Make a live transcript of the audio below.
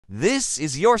This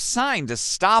is your sign to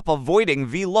stop avoiding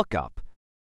VLOOKUP.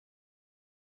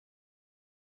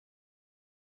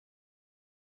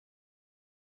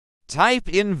 Type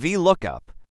in VLOOKUP.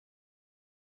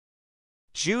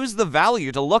 Choose the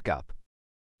value to look up.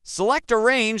 Select a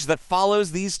range that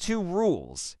follows these two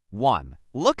rules. 1.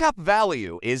 Lookup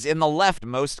value is in the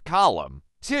leftmost column.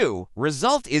 2.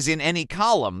 Result is in any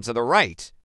column to the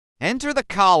right. Enter the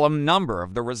column number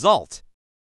of the result.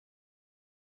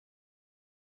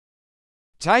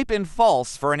 Type in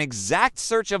false for an exact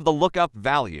search of the lookup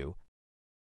value.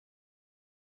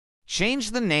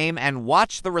 Change the name and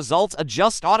watch the results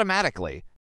adjust automatically.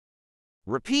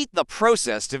 Repeat the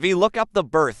process to VLOOKUP the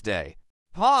birthday.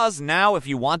 Pause now if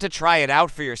you want to try it out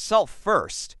for yourself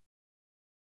first.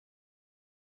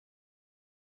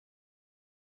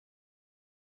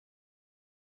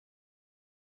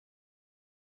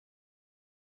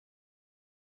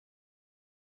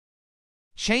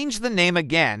 Change the name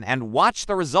again and watch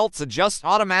the results adjust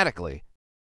automatically.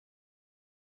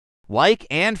 Like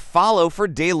and follow for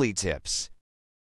daily tips.